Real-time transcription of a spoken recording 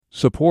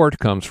Support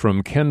comes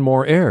from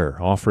Kenmore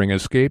Air, offering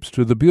escapes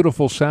to the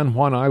beautiful San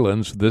Juan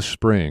Islands this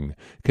spring.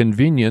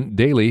 Convenient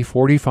daily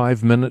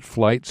 45-minute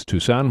flights to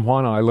San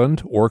Juan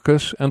Island,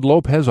 Orcas, and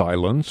Lopez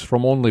Islands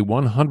from only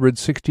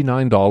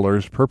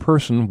 $169 per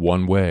person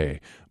one way.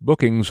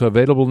 Bookings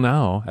available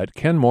now at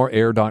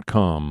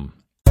kenmoreair.com.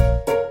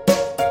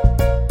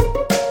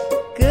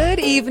 Good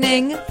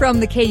evening from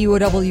the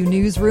KUOW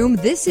Newsroom.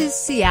 This is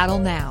Seattle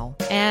Now,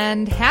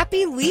 and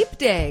happy Leap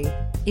Day.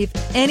 If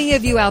any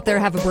of you out there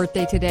have a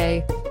birthday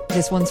today,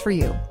 this one's for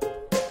you.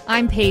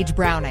 I'm Paige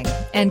Browning,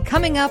 and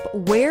coming up,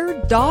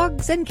 where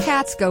dogs and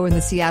cats go in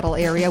the Seattle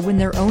area when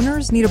their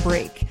owners need a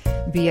break,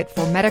 be it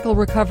for medical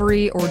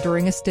recovery or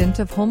during a stint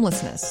of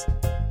homelessness.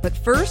 But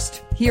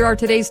first, here are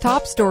today's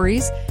top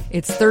stories.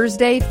 It's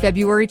Thursday,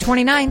 February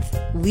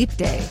 29th, Leap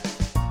Day.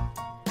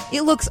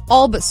 It looks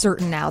all but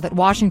certain now that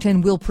Washington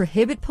will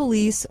prohibit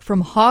police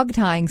from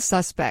hog-tying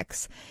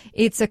suspects.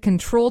 It's a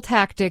control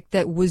tactic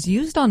that was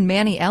used on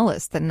Manny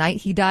Ellis the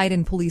night he died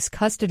in police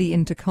custody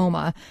in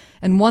Tacoma,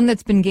 and one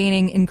that's been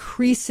gaining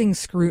increasing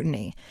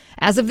scrutiny.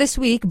 As of this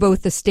week,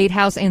 both the State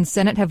House and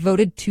Senate have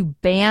voted to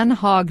ban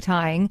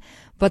hog-tying,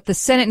 but the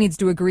Senate needs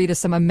to agree to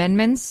some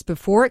amendments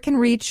before it can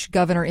reach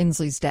Governor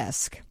Inslee's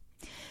desk.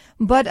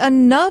 But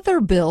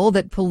another bill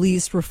that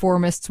police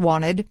reformists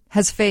wanted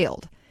has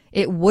failed.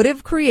 It would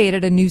have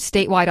created a new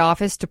statewide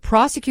office to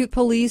prosecute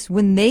police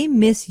when they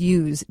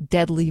misuse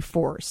deadly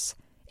force.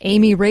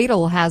 Amy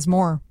Radel has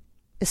more.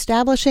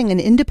 Establishing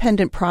an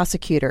independent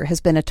prosecutor has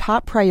been a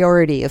top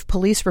priority of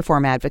police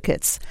reform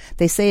advocates.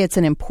 They say it's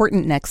an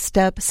important next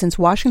step since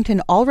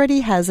Washington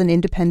already has an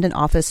independent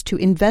office to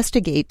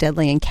investigate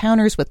deadly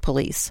encounters with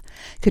police.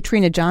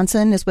 Katrina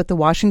Johnson is with the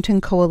Washington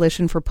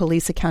Coalition for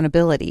Police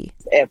Accountability.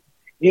 If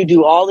you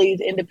do all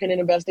these independent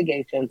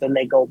investigations and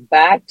they go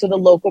back to the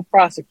local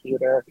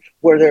prosecutor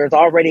where there's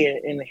already an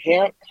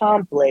inherent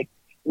conflict,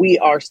 we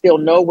are still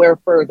nowhere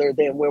further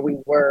than where we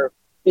were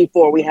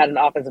before we had an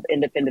Office of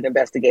Independent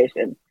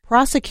Investigation.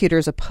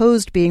 Prosecutors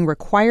opposed being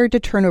required to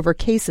turn over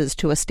cases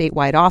to a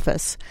statewide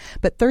office.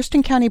 But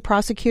Thurston County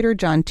Prosecutor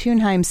John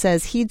Thunheim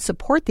says he'd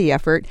support the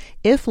effort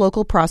if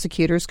local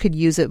prosecutors could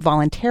use it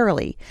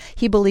voluntarily.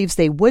 He believes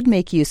they would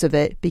make use of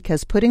it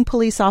because putting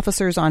police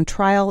officers on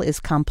trial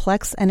is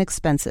complex and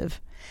expensive.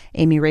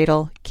 Amy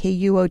Radel,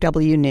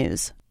 KUOW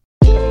News.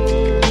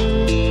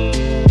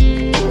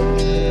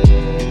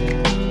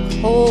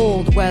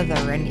 Cold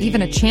weather and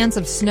even a chance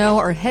of snow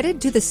are headed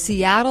to the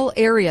Seattle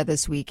area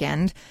this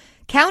weekend.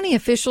 County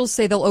officials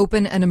say they'll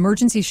open an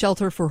emergency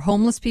shelter for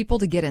homeless people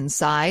to get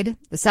inside.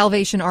 The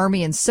Salvation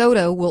Army in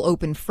Soto will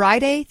open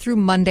Friday through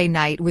Monday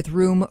night with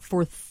room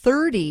for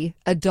 30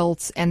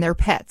 adults and their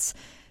pets.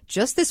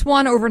 Just this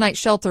one overnight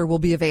shelter will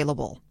be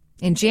available.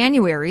 In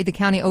January, the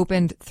county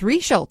opened 3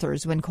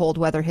 shelters when cold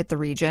weather hit the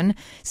region.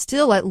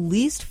 Still, at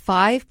least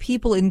 5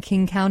 people in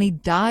King County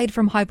died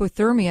from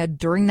hypothermia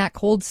during that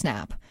cold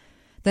snap.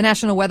 The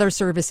National Weather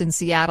Service in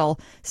Seattle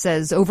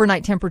says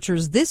overnight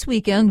temperatures this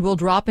weekend will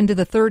drop into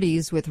the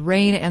 30s with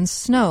rain and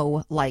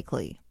snow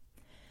likely.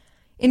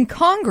 In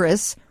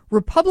Congress,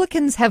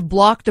 Republicans have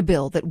blocked a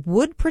bill that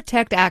would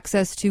protect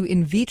access to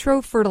in vitro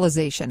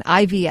fertilization,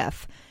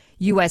 IVF.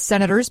 U.S.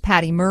 Senators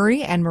Patty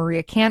Murray and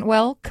Maria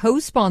Cantwell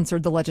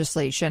co-sponsored the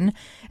legislation,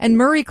 and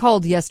Murray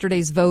called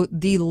yesterday's vote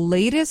the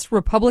latest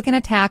Republican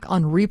attack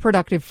on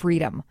reproductive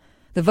freedom.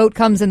 The vote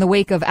comes in the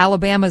wake of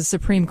Alabama's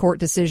Supreme Court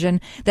decision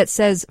that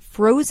says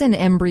frozen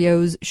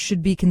embryos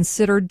should be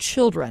considered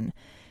children.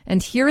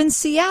 And here in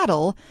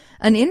Seattle,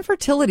 an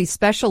infertility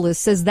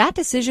specialist says that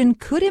decision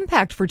could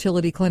impact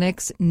fertility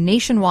clinics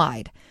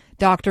nationwide.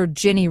 Dr.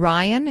 Ginny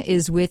Ryan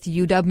is with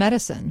UW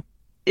Medicine.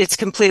 It's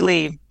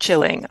completely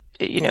chilling.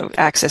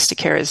 Access to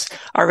care is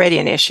already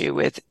an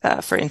issue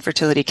for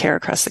infertility care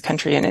across the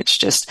country, and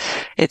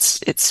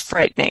it's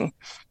frightening.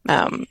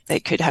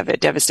 It could have a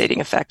devastating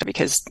effect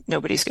because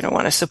nobody's going to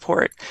want to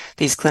support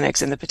these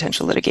clinics in the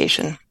potential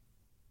litigation.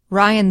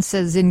 Ryan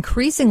says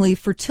increasingly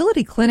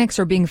fertility clinics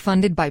are being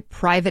funded by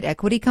private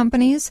equity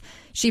companies.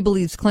 She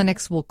believes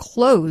clinics will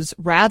close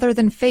rather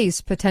than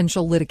face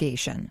potential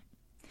litigation.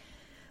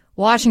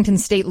 Washington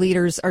state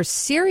leaders are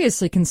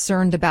seriously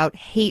concerned about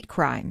hate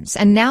crimes,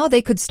 and now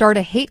they could start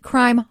a hate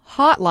crime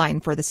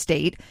hotline for the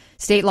state.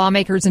 State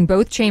lawmakers in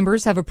both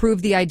chambers have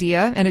approved the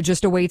idea, and it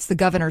just awaits the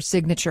governor's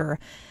signature.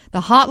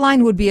 The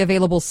hotline would be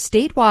available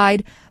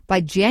statewide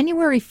by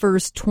January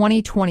 1st,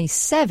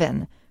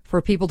 2027,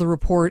 for people to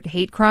report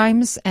hate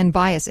crimes and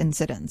bias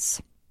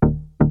incidents.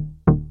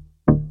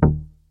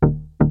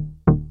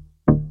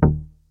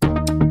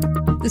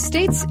 The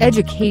state's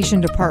education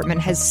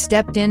department has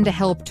stepped in to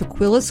help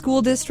Tukwila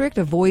School District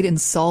avoid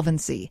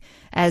insolvency.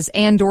 As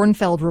Ann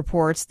Dornfeld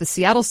reports, the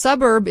Seattle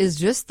suburb is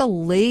just the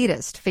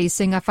latest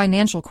facing a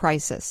financial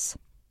crisis.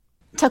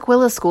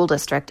 Tukwila School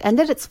District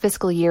ended its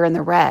fiscal year in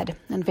the red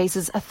and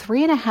faces a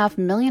 $3.5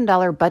 million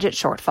budget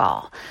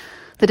shortfall.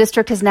 The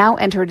district has now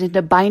entered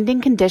into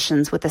binding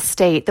conditions with the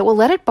state that will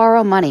let it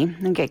borrow money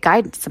and get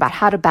guidance about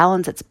how to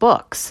balance its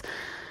books.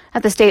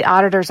 At the state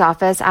auditor's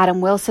office,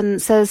 Adam Wilson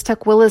says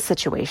Tukwula's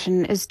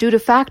situation is due to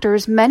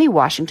factors many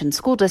Washington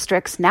school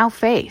districts now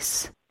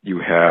face. You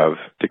have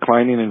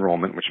declining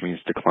enrollment, which means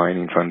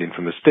declining funding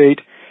from the state.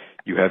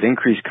 You have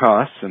increased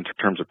costs in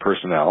terms of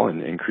personnel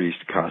and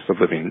increased cost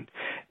of living.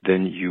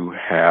 Then you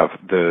have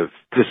the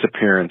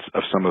disappearance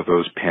of some of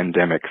those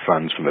pandemic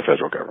funds from the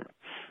federal government.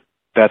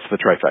 That's the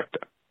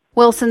trifecta.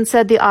 Wilson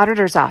said the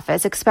auditor's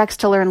office expects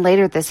to learn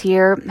later this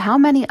year how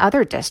many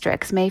other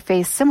districts may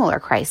face similar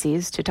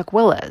crises to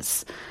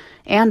Tukwula's.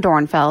 Ann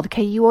Dornfeld,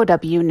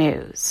 KUOW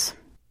News.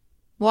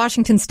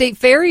 Washington State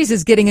Ferries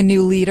is getting a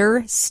new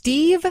leader,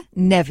 Steve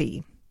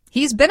Nevy.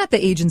 He's been at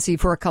the agency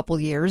for a couple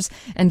years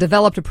and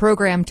developed a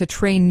program to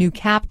train new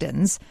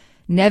captains.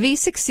 Nevy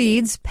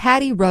succeeds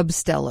Patty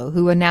Rubstello,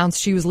 who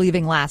announced she was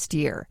leaving last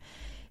year.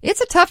 It's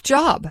a tough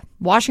job.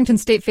 Washington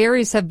State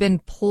Ferries have been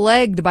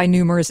plagued by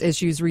numerous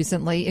issues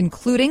recently,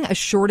 including a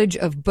shortage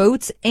of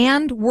boats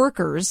and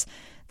workers.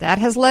 That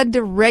has led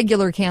to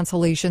regular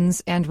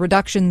cancellations and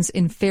reductions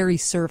in ferry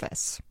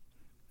service.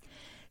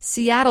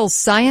 Seattle's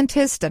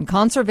scientist and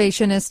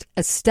conservationist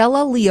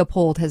Estella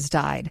Leopold has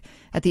died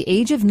at the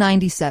age of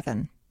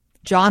 97.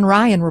 John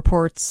Ryan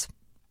reports.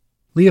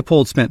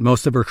 Leopold spent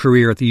most of her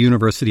career at the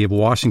University of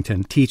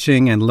Washington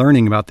teaching and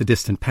learning about the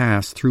distant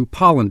past through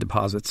pollen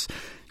deposits.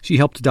 She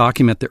helped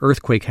document the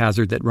earthquake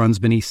hazard that runs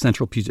beneath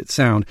central Puget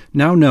Sound,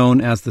 now known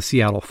as the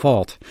Seattle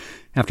Fault.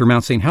 After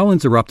Mount St.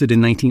 Helens erupted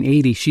in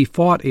 1980, she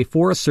fought a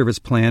Forest Service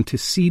plan to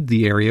seed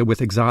the area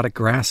with exotic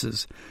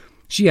grasses.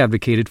 She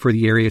advocated for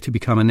the area to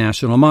become a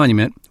national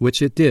monument,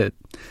 which it did.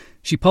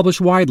 She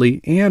published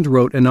widely and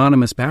wrote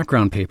anonymous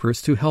background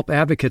papers to help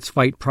advocates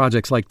fight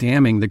projects like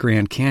damming the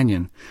Grand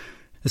Canyon.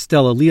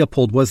 Estella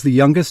Leopold was the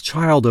youngest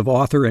child of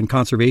author and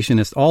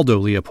conservationist Aldo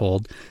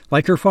Leopold.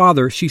 Like her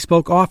father, she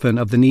spoke often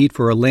of the need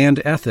for a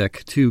land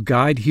ethic to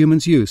guide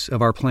humans' use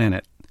of our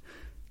planet.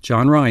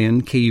 John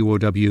Ryan,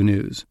 KUOW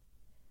News.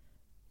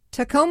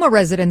 Tacoma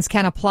residents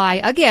can apply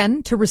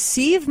again to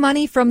receive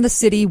money from the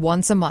city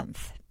once a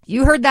month.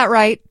 You heard that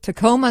right.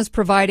 Tacoma is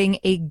providing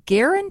a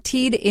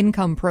guaranteed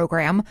income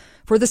program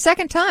for the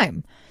second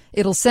time.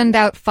 It'll send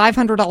out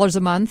 $500 a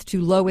month to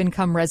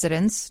low-income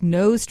residents,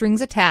 no strings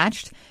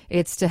attached.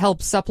 It's to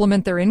help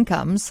supplement their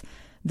incomes.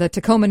 The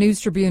Tacoma News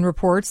Tribune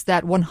reports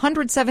that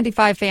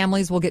 175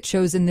 families will get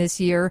chosen this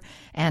year,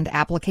 and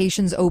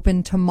applications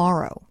open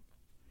tomorrow.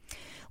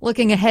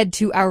 Looking ahead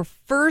to our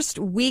first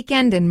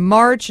weekend in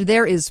March,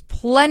 there is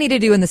plenty to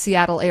do in the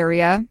Seattle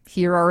area.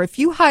 Here are a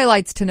few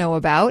highlights to know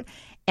about.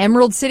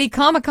 Emerald City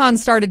Comic-Con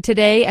started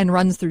today and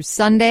runs through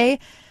Sunday.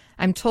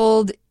 I'm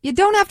told you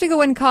don't have to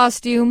go in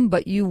costume,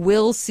 but you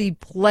will see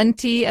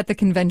plenty at the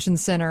convention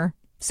center.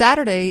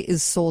 Saturday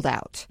is sold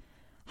out.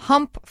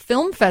 Hump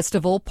Film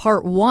Festival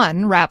Part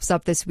 1 wraps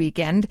up this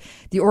weekend.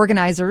 The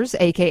organizers,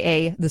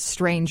 a.k.a. The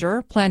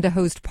Stranger, plan to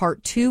host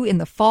Part 2 in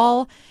the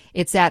fall.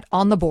 It's at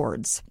On the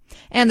Boards.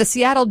 And the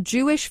Seattle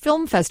Jewish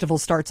Film Festival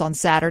starts on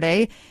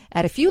Saturday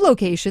at a few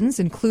locations,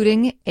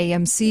 including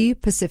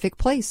AMC Pacific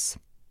Place.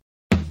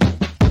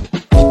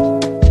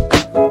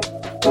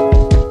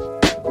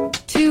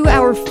 To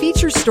our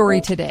feature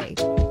story today.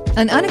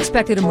 An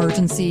unexpected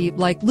emergency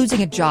like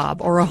losing a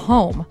job or a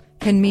home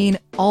can mean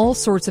all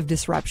sorts of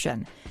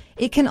disruption.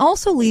 It can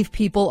also leave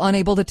people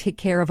unable to take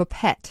care of a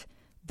pet.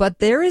 But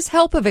there is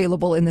help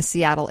available in the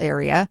Seattle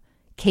area.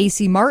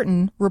 Casey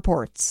Martin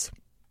reports.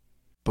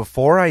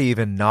 Before I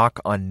even knock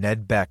on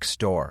Ned Beck's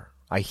door,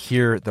 I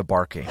hear the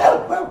barking.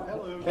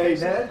 Hello. Hey,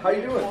 Ned. How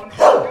you doing?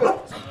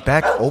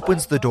 Beck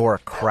opens the door a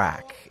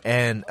crack,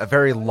 and a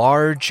very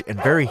large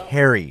and very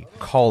hairy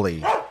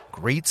collie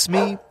greets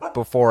me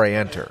before I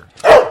enter.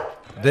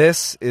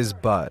 This is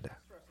Bud.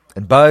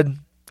 And Bud,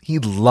 he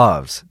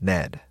loves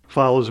Ned.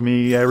 Follows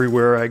me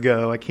everywhere I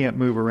go. I can't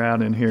move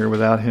around in here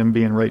without him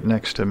being right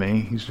next to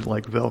me. He's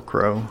like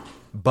Velcro.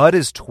 Bud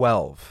is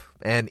 12,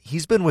 and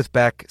he's been with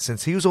Beck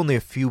since he was only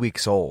a few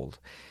weeks old.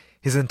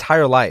 His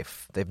entire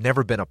life, they've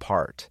never been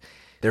apart.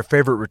 Their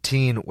favorite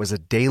routine was a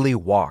daily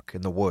walk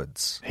in the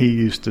woods. He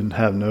used to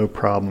have no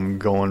problem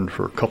going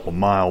for a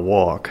couple-mile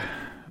walk.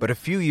 But a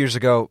few years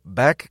ago,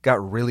 Beck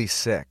got really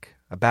sick,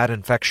 a bad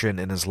infection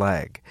in his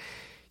leg.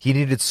 He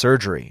needed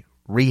surgery,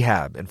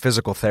 rehab, and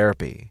physical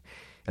therapy.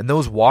 And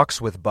those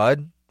walks with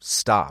Bud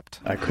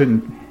stopped. I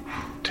couldn't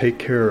take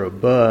care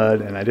of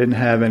Bud, and I didn't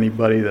have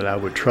anybody that I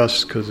would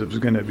trust because it was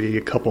going to be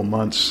a couple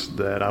months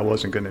that I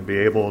wasn't going to be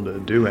able to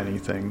do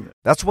anything.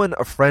 That's when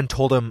a friend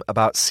told him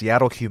about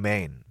Seattle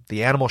Humane,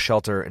 the animal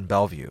shelter in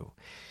Bellevue.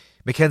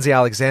 Mackenzie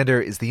Alexander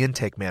is the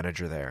intake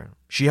manager there.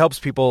 She helps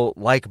people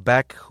like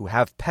Beck who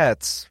have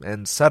pets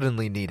and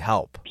suddenly need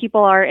help.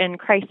 People are in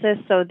crisis,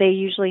 so they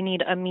usually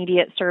need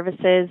immediate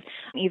services,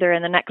 either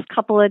in the next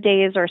couple of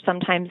days or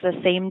sometimes the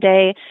same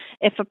day.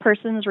 If a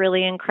person's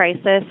really in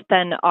crisis,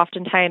 then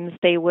oftentimes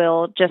they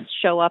will just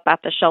show up at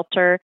the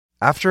shelter.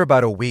 After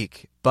about a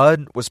week,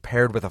 Bud was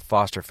paired with a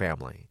foster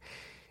family,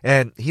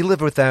 and he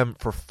lived with them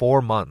for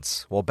 4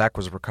 months while Beck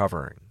was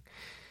recovering.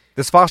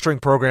 This fostering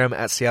program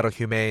at Seattle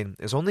Humane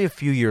is only a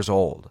few years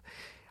old.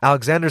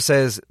 Alexander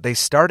says they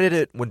started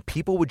it when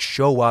people would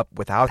show up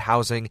without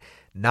housing,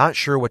 not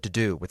sure what to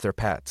do with their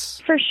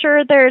pets. For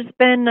sure, there's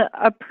been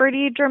a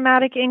pretty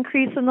dramatic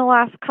increase in the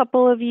last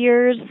couple of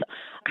years,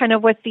 kind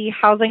of with the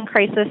housing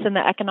crisis and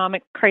the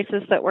economic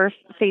crisis that we're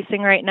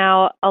facing right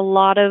now. A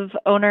lot of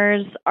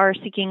owners are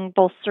seeking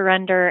both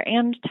surrender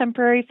and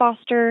temporary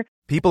foster.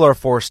 People are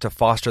forced to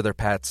foster their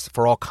pets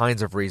for all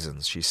kinds of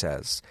reasons, she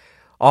says.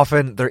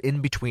 Often they're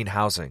in between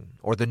housing,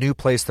 or the new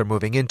place they're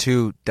moving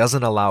into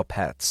doesn't allow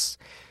pets.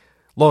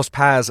 Los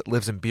Paz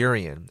lives in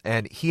Burien,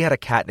 and he had a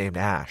cat named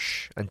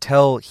Ash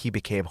until he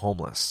became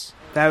homeless.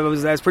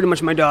 That's pretty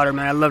much my daughter,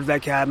 man. I loved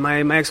that cat.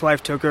 My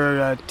ex-wife took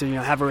her to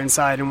have her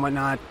inside and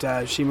whatnot.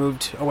 She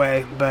moved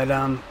away, but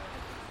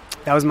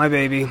that was my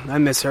baby. I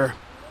miss her.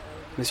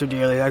 Miss her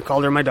dearly. I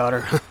called her my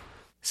daughter.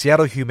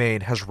 Seattle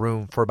Humane has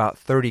room for about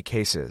 30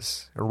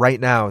 cases. Right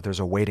now, there's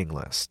a waiting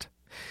list.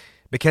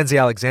 Mackenzie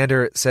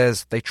Alexander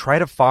says they try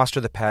to foster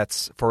the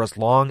pets for as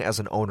long as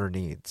an owner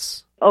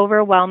needs.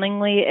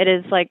 Overwhelmingly, it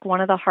is like one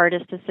of the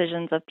hardest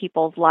decisions of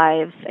people's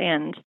lives,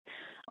 and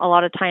a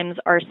lot of times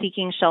are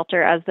seeking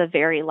shelter as the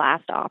very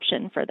last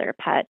option for their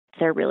pet.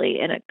 They're really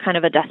in a kind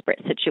of a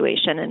desperate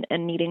situation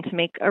and needing to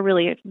make a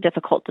really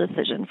difficult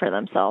decision for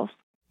themselves.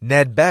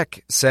 Ned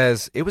Beck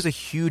says it was a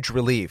huge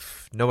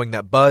relief knowing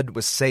that Bud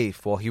was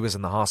safe while he was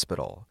in the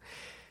hospital.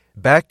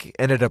 Beck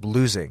ended up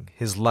losing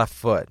his left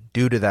foot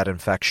due to that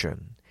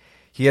infection.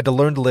 He had to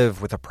learn to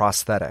live with a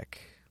prosthetic,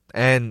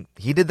 and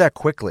he did that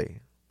quickly.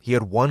 He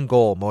had one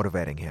goal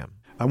motivating him.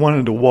 I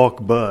wanted to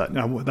walk Bud.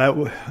 I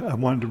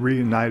wanted to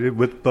reunite it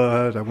with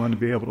Bud. I wanted to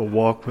be able to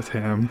walk with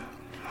him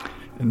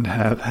and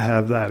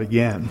have that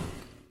again.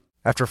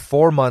 After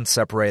 4 months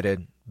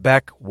separated,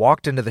 Beck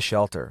walked into the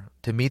shelter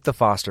to meet the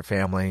foster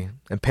family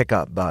and pick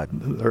up Bud.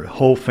 Their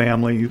whole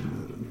family,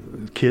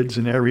 kids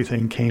and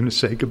everything, came to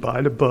say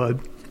goodbye to Bud.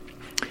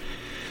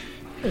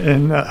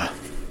 And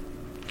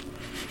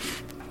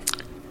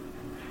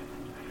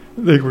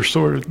they were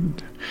sort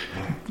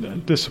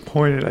of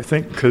disappointed, I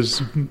think,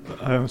 because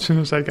as soon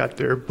as I got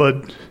there,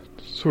 Bud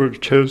sort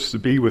of chose to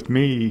be with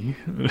me.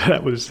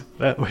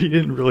 He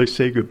didn't really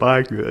say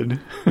goodbye good.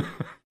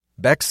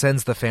 Beck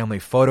sends the family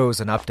photos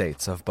and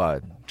updates of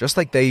Bud, just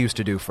like they used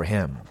to do for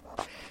him.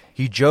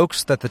 He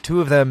jokes that the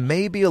two of them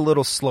may be a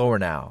little slower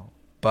now,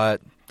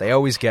 but they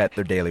always get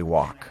their daily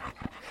walk.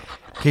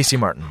 Casey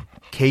Martin,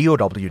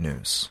 KUOW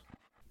News.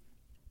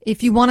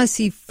 If you want to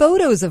see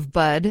photos of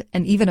Bud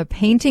and even a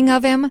painting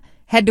of him,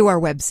 head to our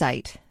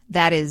website.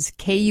 That is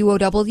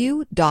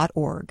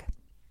KUOW.org.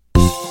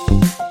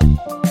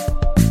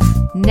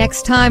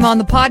 Next time on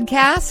the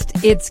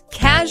podcast, it's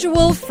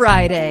Casual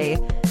Friday.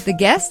 The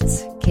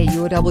guests,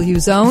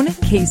 KUOW's own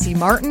Casey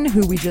Martin,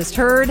 who we just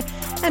heard,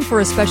 and for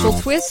a special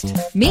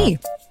twist, me.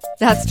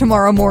 That's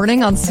tomorrow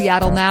morning on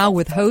Seattle Now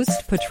with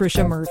host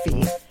Patricia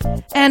Murphy.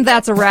 And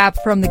that's a wrap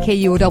from the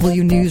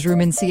KUOW newsroom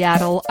in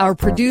Seattle. Our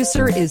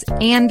producer is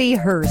Andy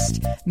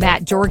Hurst.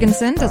 Matt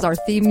Jorgensen does our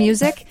theme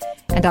music,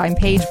 and I'm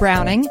Paige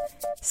Browning.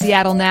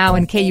 Seattle Now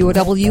and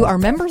KUOW are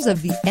members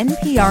of the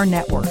NPR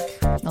network.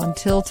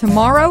 Until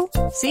tomorrow,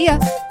 see ya.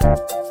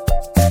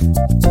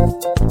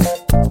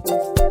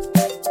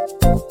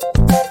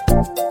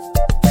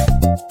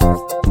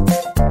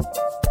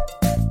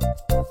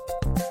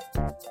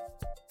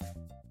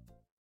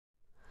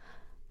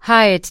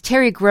 Hi, it's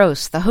Terry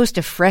Gross, the host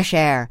of Fresh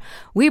Air.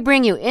 We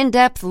bring you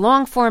in-depth,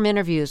 long-form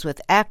interviews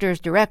with actors,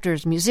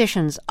 directors,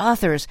 musicians,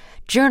 authors,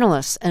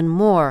 journalists, and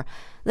more.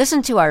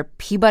 Listen to our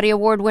Peabody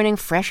Award-winning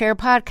Fresh Air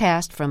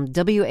podcast from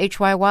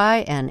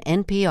WHYY and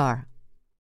NPR.